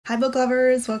Hi book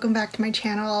lovers, welcome back to my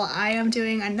channel. I am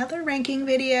doing another ranking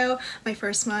video. My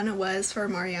first one was for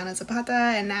Mariana Zapata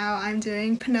and now I'm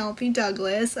doing Penelope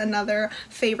Douglas, another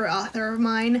favorite author of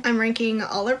mine. I'm ranking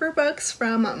all of her books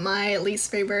from my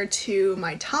least favorite to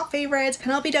my top favorite.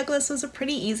 Penelope Douglas was a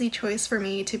pretty easy choice for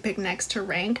me to pick next to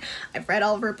rank. I've read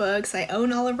all of her books, I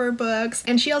own all of her books,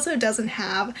 and she also doesn't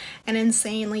have an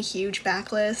insanely huge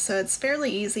backlist, so it's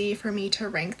fairly easy for me to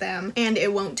rank them and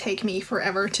it won't take me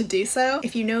forever to do so.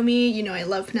 If you know me, you know I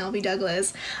love Penelope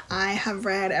Douglas. I have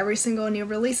read every single new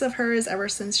release of hers ever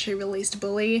since she released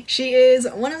Bully. She is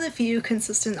one of the few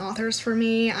consistent authors for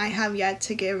me. I have yet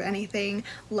to give anything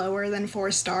lower than 4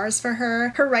 stars for her.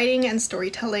 Her writing and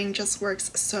storytelling just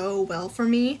works so well for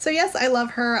me. So yes, I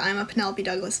love her. I'm a Penelope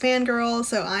Douglas fangirl,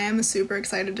 so I am super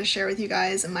excited to share with you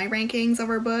guys my rankings of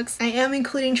her books. I am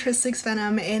including Tristic's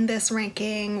Venom in this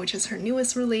ranking, which is her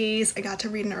newest release. I got to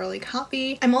read an early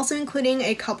copy. I'm also including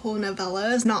a couple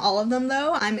novellas, not all of them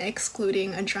though. I'm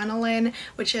excluding Adrenaline,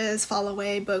 which is Fall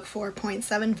Away book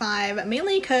 4.75,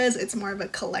 mainly because it's more of a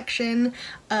collection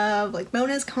of like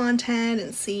bonus content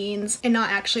and scenes and not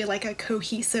actually like a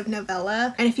cohesive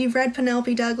novella. And if you've read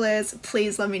Penelope Douglas,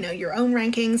 please let me know your own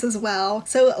rankings as well.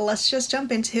 So let's just jump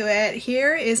into it.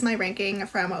 Here is my ranking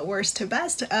from worst to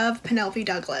best of Penelope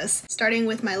Douglas. Starting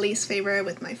with my least favorite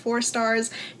with my 4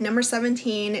 stars, number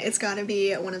 17, it's gotta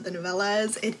be one of the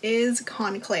novellas. It is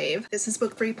Conclave. This is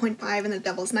book 3.5 in the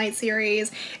Devil's Night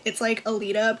series. It's like a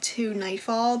lead up to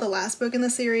Nightfall, the last book in the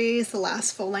series, the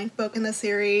last full-length book in the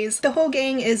series. The whole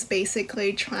gang is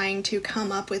basically trying to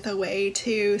come up with a way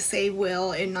to save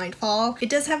Will in Nightfall. It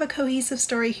does have a cohesive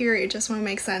story here, it just won't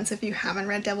make sense if you haven't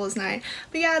read Devil's Night.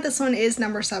 But yeah, this one is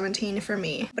number 17 for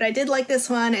me. But I did like this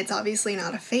one. It's obviously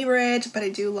not a favorite, but I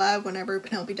do love whenever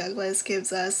Penelope Douglas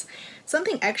gives us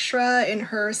something extra in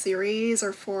her series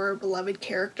or for beloved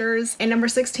characters. And number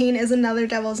 16 is another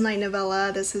Devil's Night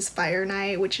novella. This is Fire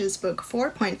Night, which is book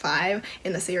 4.5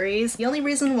 in the series. The only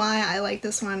reason why I like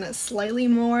this one slightly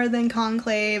more than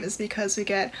Conclave is because we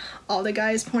get all the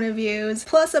guys' point of views,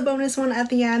 plus a bonus one at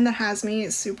the end that has me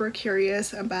super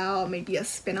curious about maybe a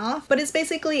spin-off. But it's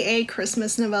basically a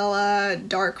Christmas novella,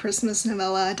 dark Christmas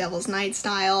novella, Devil's Night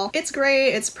style. It's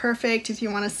great, it's perfect if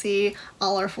you want to see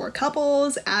all our 4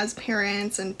 couples as parents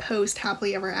and post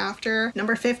happily ever after.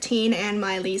 Number 15 and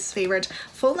my least favorite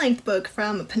full-length book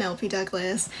from Penelope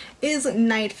Douglas is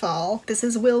Nightfall. This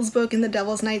is Will's book in the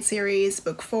Devil's Night series,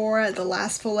 book 4, the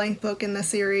last full-length book in the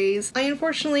series. I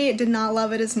unfortunately did not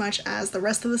love it as much as the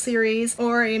rest of the series,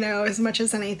 or you know, as much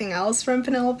as anything else from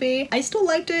Penelope. I still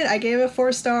liked it. I gave it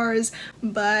 4 stars,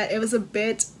 but it was a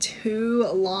bit too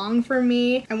long for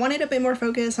me. I wanted a bit more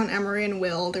focus on Emery and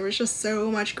Will. There was just so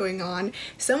much going on,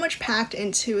 so much packed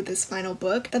into this final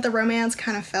book that the romance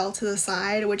kind of fell to the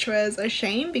side, which was a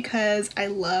shame because I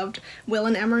loved Will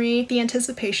and Emery. The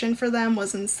anticipation for them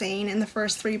was insane in the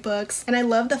first 3 books, and I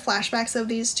loved the flashbacks of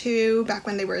these two back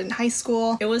when they were in high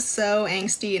school. It was so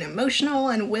angsty and emotional,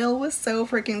 and Will was so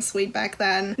freaking sweet back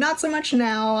then. Not so much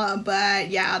now, but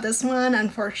yeah, this one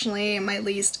unfortunately my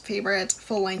least favorite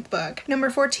full-length book. Number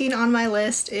 14 on my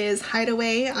list is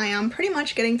Hideaway. I am pretty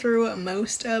much getting through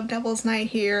most of Devil's Night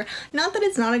here. Not that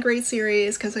it's not a great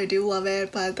series, because I do love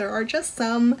it, but there are just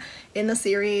some in the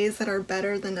series that are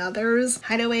better than others.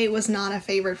 Hideaway was not a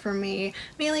favorite for me,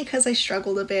 mainly because I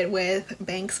struggled a bit with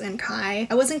Banks and Kai.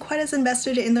 I wasn't quite as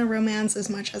invested in their romance as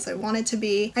much as I wanted to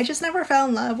be. I just never fell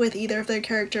in love with either of their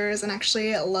characters and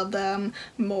actually loved them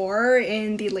more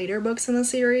in the later books in the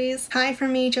series. Kai for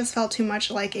me just felt too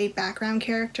much like a background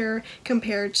character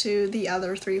compared to the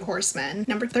other 3 horsemen.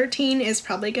 Number 13 is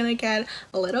probably gonna get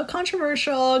a little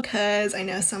controversial because I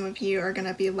know some of you are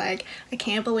gonna be like, I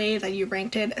can't believe that you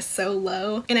ranked it so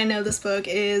low. And I know this book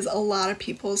is a lot of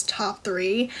people's top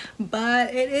 3,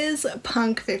 but it is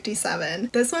Punk 57.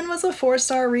 This one was a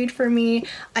 4-star read for me.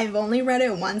 I've only read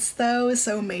it once though,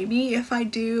 so maybe if I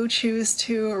do choose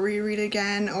to reread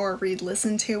again or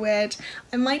listen to it,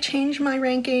 I might change my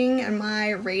ranking and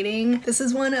my rating. This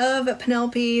is one of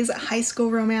Penelope's high school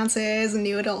romances,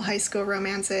 new adult high school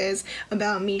romances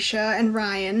about Misha and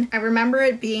Ryan. I remember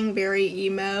it being very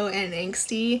emo and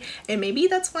angsty, and maybe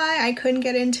that's why I couldn't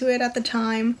get into it at the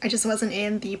time. I just wasn't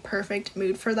in the perfect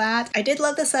mood for that. I did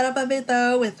love the setup of it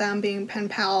though, with them being pen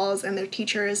pals and their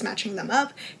teachers matching them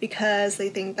up because they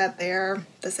think that they're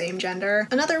the same gender.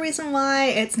 Another reason why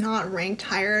it's not ranked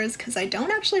higher is because I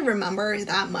don't actually remember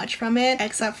that much from it,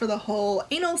 except for the whole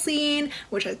anal scene,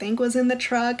 which I think was in the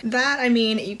truck. That, I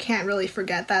mean, you can't really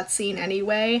forget that scene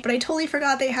anyway, but I totally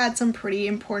forgot they had some pretty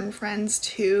important friends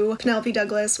too. Penelope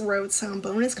Douglas wrote some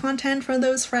bonus content for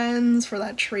those friends, for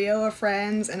that trio of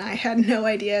friends, and I had no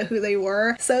idea who they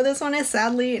were. So this one is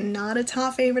sadly not a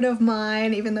top favorite of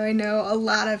mine, even though I know a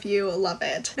lot of you love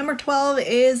it. Number 12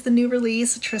 is the new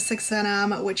release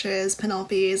Trisexenum, which is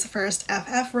Penelope's first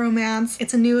FF romance.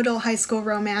 It's a new adult high school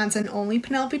romance, and only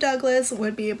Penelope Douglas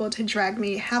would be able to drag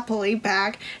me happily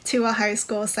back to a high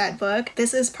school set book.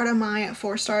 This is part of my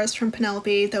 4 stars from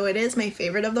Penelope, though it is my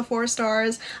favorite of the 4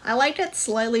 stars. I liked it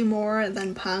slightly more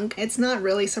than Punk. It's not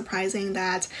really surprising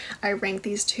that I rank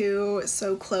these two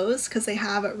so close because they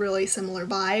have really similar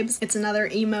vibes. It's another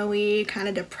emo-y, kind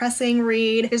of depressing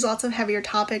read. There's lots of heavier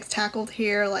topics tackled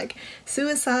here, like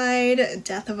suicide,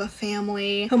 death of a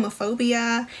family,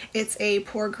 homophobia. It's a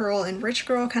poor girl and rich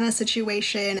girl kind of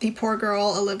situation. The poor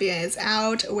girl, Olivia, is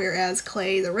out, whereas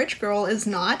Clay, the rich girl, is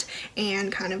not,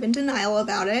 and kind of in denial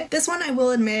about it. This one, I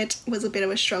will admit, was a bit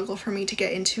of a struggle for me to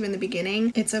get into in the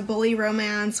beginning. It's a bully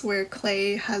romance where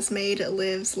Clay has made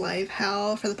Liv's life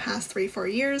hell for the past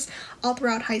 3-4 years, all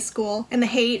throughout high school, and the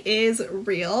hate is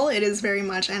real. It is very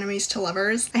much enemies to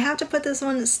lovers. I have to put this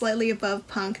one slightly above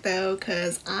Punk though,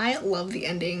 because I love the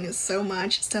ending so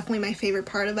much. It's definitely my favorite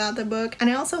part about the book, and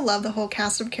I also love the whole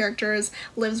cast of characters.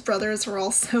 Liv's brothers were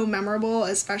all so memorable,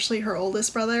 especially her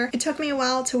oldest brother. It took me a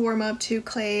while to warm up to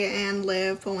Clay and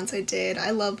Liv, but once I did,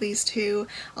 I love these two.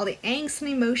 All the angst and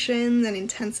emotions and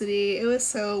intensity, it was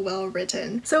so well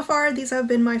written. So far, these have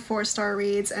been my 4-star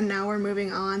reads, and now we're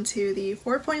moving on to the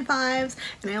 4.5s,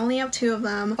 and I only have 2 of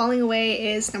them. Falling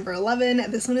Away is number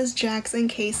 11. This one is Jax and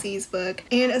Casey's book,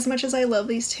 and as much as I love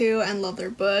these two and love their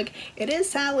book, it is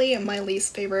sadly my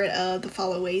least favorite of the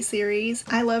Fall Away series.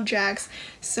 I love Jax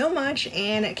so much,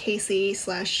 and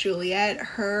Casey/Juliet,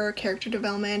 her character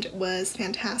development was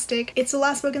fantastic. It's the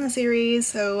last book in the series,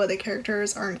 so the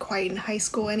characters aren't quite in high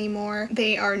school anymore.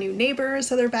 They are new neighbors,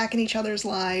 so they're back in each other's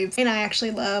lives, and I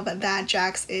actually love that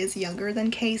Jax is younger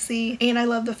than Casey, and I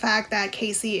love the fact that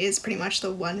Casey is pretty much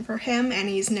the one for him, and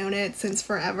he's known it since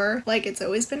forever. Like, it's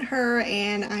always been her,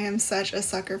 and I am such a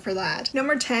sucker for that.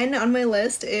 Number 10 on my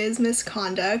list is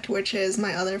Misconduct, which is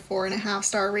my other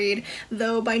 4.5-star read,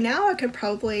 though by now I could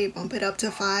probably bump it up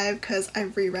to 5 because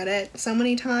I've reread it so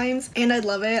many times, and I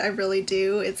love it. I really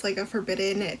do. It's like a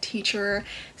forbidden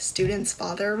teacher-student's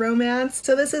father romance.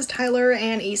 So this is Tyler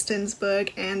and Easton's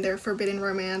book, and their forbidden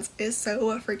romance is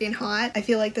so freaking hot. I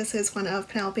feel like this is one of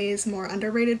Penelope's more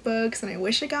underrated books, and I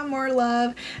wish it got more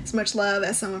love, as much love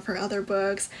as some of her other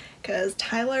books, because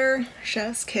Tyler,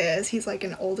 chef's kiss, he's like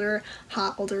an older,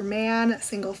 hot older man,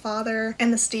 single father,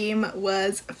 and the steam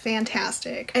was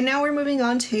fantastic. And now we're moving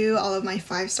on to all of my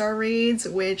 5-star reads,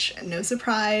 which, no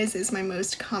surprise, is my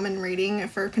most common rating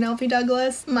for Penelope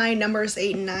Douglas. My numbers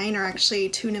 8 and 9 are actually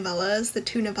 2 novellas, the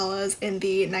 2 novellas in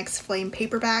the Next Flame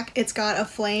paperback. It's got A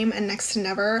Flame and Next to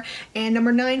Never, and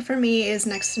number 9 for me is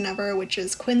Next to Never, which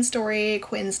is Quinn's story,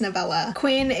 Quinn's novella.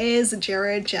 Quinn is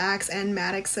Jared, Jax, and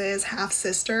Maddox's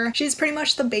half-sister. She's pretty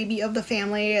much the baby of the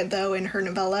family, though in her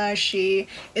novella she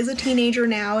is a teenager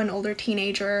now, an older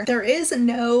teenager. There is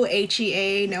no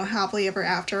HEA, no happily ever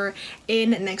after, in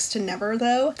Next to Never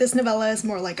though. This novella is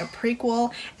more like a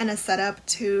prequel and a setup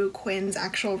to Quinn's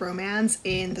actual romance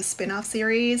in the spin-off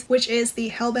series, which is the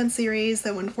Hellbent series,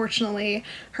 though unfortunately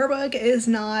her book is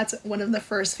not one of the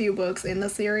first few books in the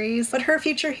series. But her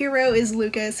future hero is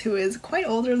Lucas, who is quite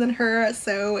older than her,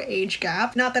 so age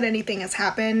gap. Not that anything has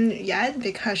happened yet,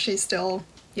 because she's still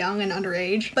young and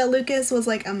underage, but Lucas was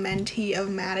like a mentee of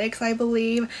Maddox, I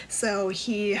believe, so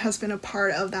he has been a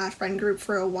part of that friend group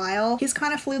for a while. He's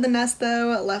kind of flew the nest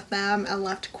though, left them, and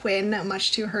left Quinn,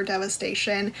 much to her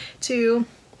devastation, to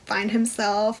find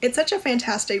himself. It's such a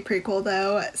fantastic prequel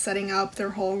though, setting up their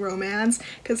whole romance,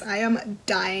 because I am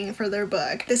dying for their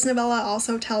book. This novella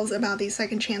also tells about the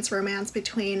second chance romance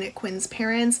between Quinn's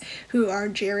parents, who are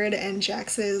Jared and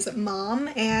Jax's mom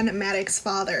and Maddox's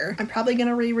father. I'm probably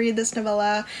gonna reread this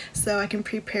novella so I can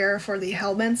prepare for the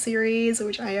Hellbent series,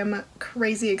 which I am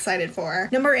crazy excited for.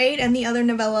 Number 8 and the other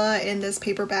novella in this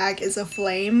paperback is A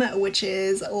Flame, which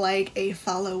is like a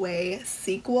Fall Away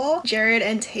sequel. Jared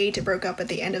and Tate broke up at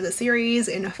the end of the series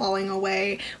in Falling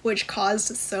Away, which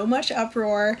caused so much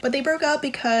uproar, but they broke up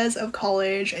because of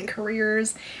college and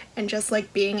careers and just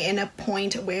like being in a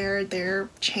point where they're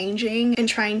changing and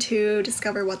trying to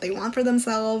discover what they want for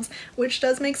themselves, which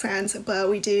does make sense, but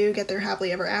we do get their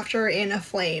happily ever after in A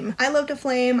Flame. I loved A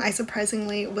Flame. I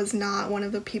surprisingly was not one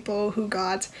of the people who who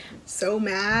got so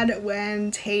mad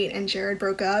when Tate and Jared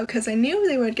broke up because I knew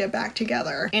they would get back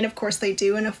together. And of course they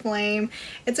do in a flame.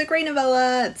 It's a great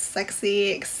novella. It's sexy,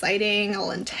 exciting,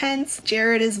 all intense.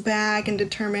 Jared is back and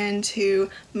determined to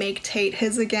make Tate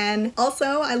his again.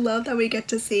 Also, I love that we get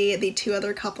to see the two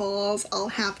other couples all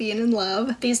happy and in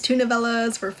love. These two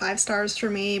novellas were 5 stars for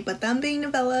me, but them being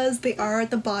novellas, they are at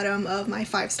the bottom of my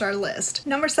 5-star list.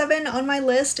 Number 7 on my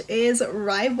list is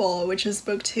Rival, which is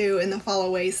book 2 in the Fall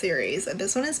Away series.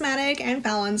 This one is Matic and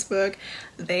Fallon's book.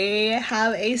 They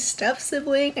have a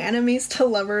step-sibling enemies to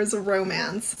lovers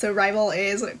romance. So Rival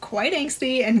is quite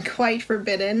angsty and quite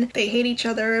forbidden. They hate each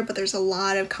other, but there's a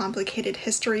lot of complicated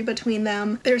history between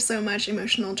them. There's so much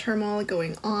emotional turmoil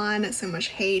going on, so much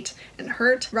hate and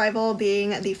hurt. Rival,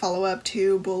 being the follow-up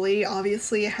to Bully,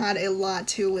 obviously had a lot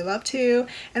to live up to,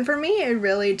 and for me it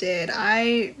really did.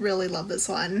 I really love this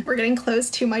one. We're getting close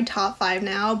to my top 5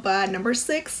 now, but number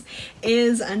 6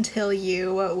 is Until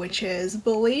You, which is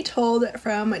Bully told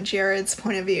from Jared's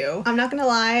point of view. I'm not gonna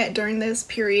lie, during this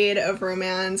period of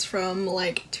romance from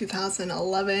like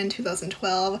 2011,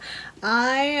 2012,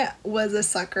 I was a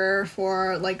sucker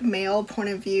for like male point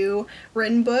of view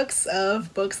written books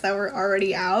of books that were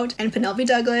already out, and Penelope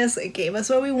Douglas gave us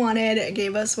what we wanted,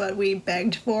 gave us what we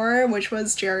begged for, which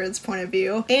was Jared's point of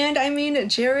view. And I mean,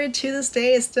 Jared to this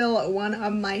day is still one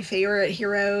of my favorite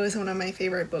heroes, one of my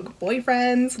favorite book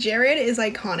boyfriends. Jared is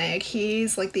iconic.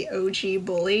 He's like the OG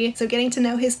Bully, so getting to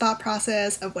know his thought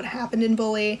process of what happened in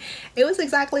Bully, it was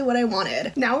exactly what I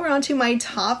wanted. Now we're on to my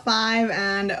top 5,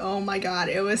 and oh my god,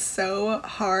 it was so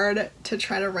hard to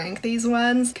try to rank these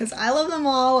ones because I love them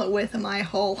all with my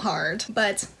whole heart,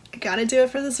 but I gotta do it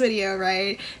for this video,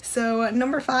 right? So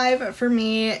number 5 for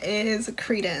me is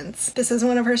Credence. This is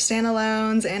one of her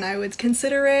standalones, and I would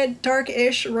consider it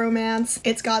dark-ish romance.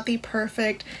 It's got the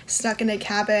perfect stuck in a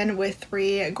cabin with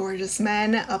 3 gorgeous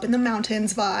men up in the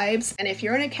mountains vibes, and if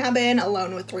you're in a cabin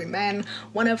alone with 3 men,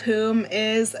 one of whom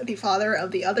is the father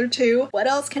of the other 2, what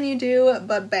else can you do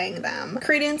but bang them?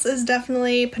 Credence is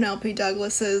definitely Penelope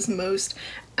Douglas's most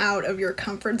out of your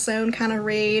comfort zone kind of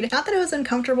read. Not that it was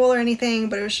uncomfortable or anything,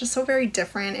 but it was just so very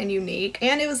different and unique,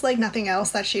 and it was like nothing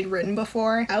else that she'd written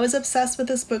before. I was obsessed with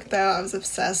this book though. I was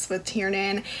obsessed with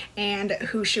Tiernan and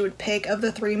who she would pick of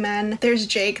the 3 men. There's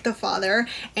Jake, the father,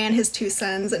 and his 2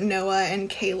 sons, Noah and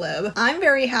Caleb. I'm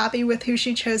very happy with who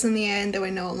she chose in the end, though I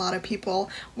know a lot of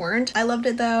people weren't. I loved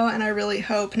it though, and I really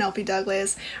hope Penelope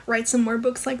Douglas writes some more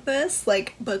books like this,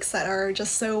 like books that are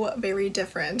just so very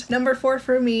different. Number 4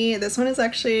 for me, this one is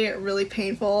actually really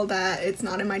painful that it's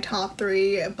not in my top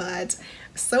 3, but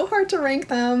so hard to rank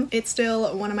them. It's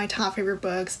still one of my top favorite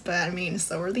books, but I mean,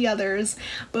 so are the others.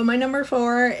 But my number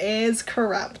 4 is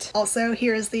Corrupt. Also,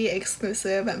 here's the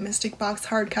exclusive Mystic Box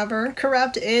hardcover.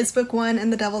 Corrupt is book 1 in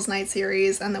the Devil's Night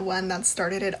series and the one that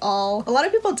started it all. A lot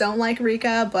of people don't like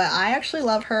Rika, but I actually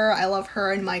love her. I love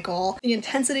her and Michael. The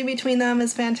intensity between them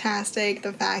is fantastic.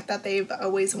 The fact that they've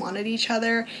always wanted each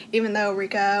other, even though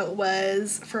Rika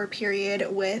was for a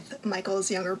period with Michael's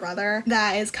younger brother.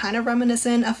 That is kind of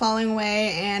reminiscent of Falling Away,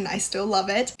 and I still love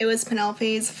it. It was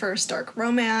Penelope's first dark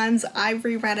romance. I've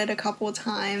reread it a couple of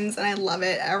times and I love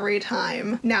it every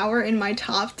time. Now we're in my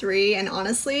top 3, and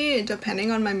honestly, depending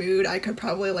on my mood, I could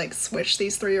probably like switch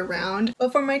these 3 around.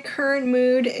 But for my current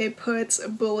mood, it puts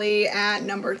Bully at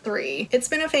number 3. It's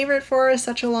been a favorite for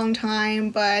such a long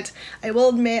time, but I will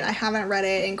admit I haven't read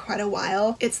it in quite a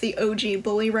while. It's the OG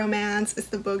Bully romance. It's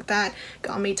the book that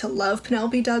got me to love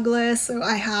Penelope Douglas, so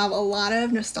I have a lot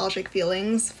of nostalgic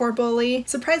feelings for Bully.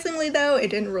 Surprisingly though, it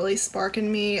didn't really spark in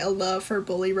me a love for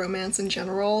bully romance in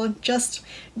general, just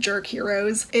jerk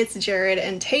heroes. It's Jared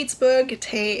and Tate's book.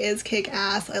 Tate is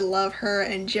kick-ass. I love her,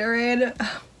 and Jared,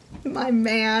 my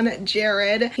man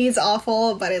Jared, he's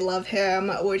awful, but I love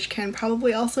him, which can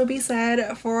probably also be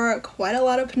said for quite a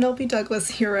lot of Penelope Douglas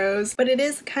heroes. But it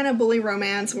is kind of bully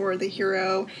romance where the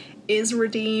hero is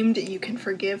redeemed. You can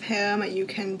forgive him, you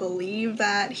can believe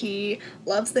that he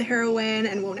loves the heroine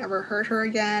and won't ever hurt her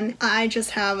again. I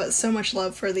just have so much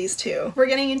love for these 2. We're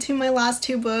getting into my last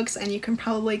 2 books, and you can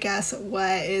probably guess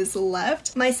what is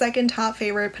left. My second top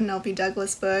favorite Penelope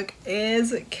Douglas book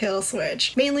is Kill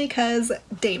Switch, mainly because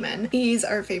Damon. He's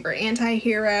our favorite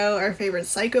anti-hero, our favorite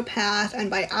psychopath, and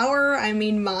by our, I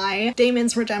mean my.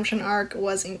 Damon's redemption arc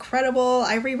was incredible.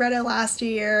 I reread it last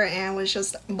year and was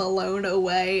just blown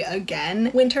away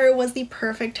again. Winter was the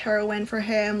perfect heroine for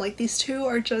him. Like, these 2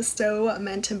 are just so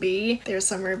meant to be. There's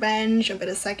some revenge, a bit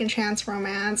of second chance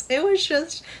romance. It was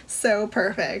just so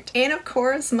perfect. And of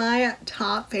course, my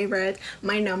top favorite,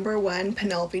 my number 1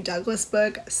 Penelope Douglas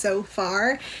book so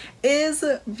far is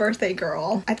Birthday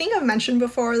Girl. I think I've mentioned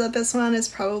before that this one is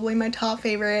probably my top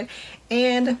favorite,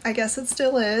 and I guess it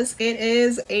still is. It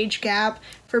is age gap,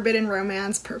 forbidden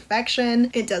romance perfection.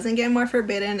 It doesn't get more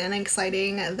forbidden and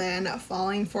exciting than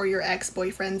falling for your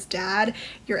ex-boyfriend's dad,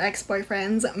 your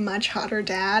ex-boyfriend's much hotter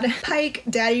dad. Pike,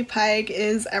 Daddy Pike,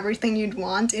 is everything you'd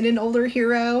want in an older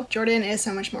hero. Jordan is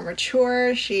so much more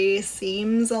mature. She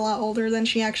seems a lot older than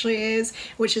she actually is,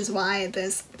 which is why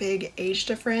this big age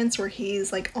difference where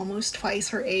he's like almost twice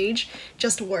her age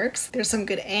just works. There's some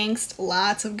good angst,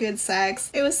 lots of good sex.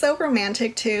 It was so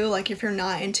romantic too, like if you're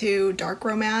not into dark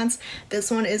romance, this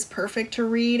one is perfect to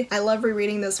read. I love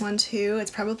rereading this one too. It's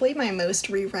probably my most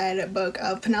reread book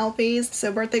of Penelope's,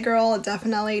 so Birthday Girl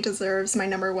definitely deserves my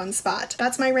 #1 spot.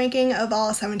 That's my ranking of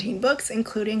all 17 books,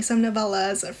 including some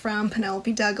novellas from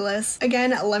Penelope Douglas.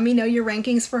 Again, let me know your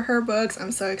rankings for her books.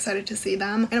 I'm so excited to see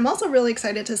them. And I'm also really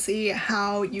excited to see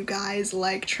how you guys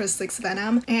like Tristic's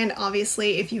Venom. And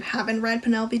obviously, if you haven't read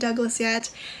Penelope Douglas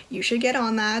yet, you should get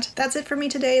on that. That's it for me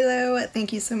today though.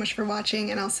 Thank you so much for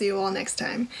watching, and I'll see you all next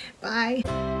time.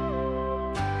 Bye!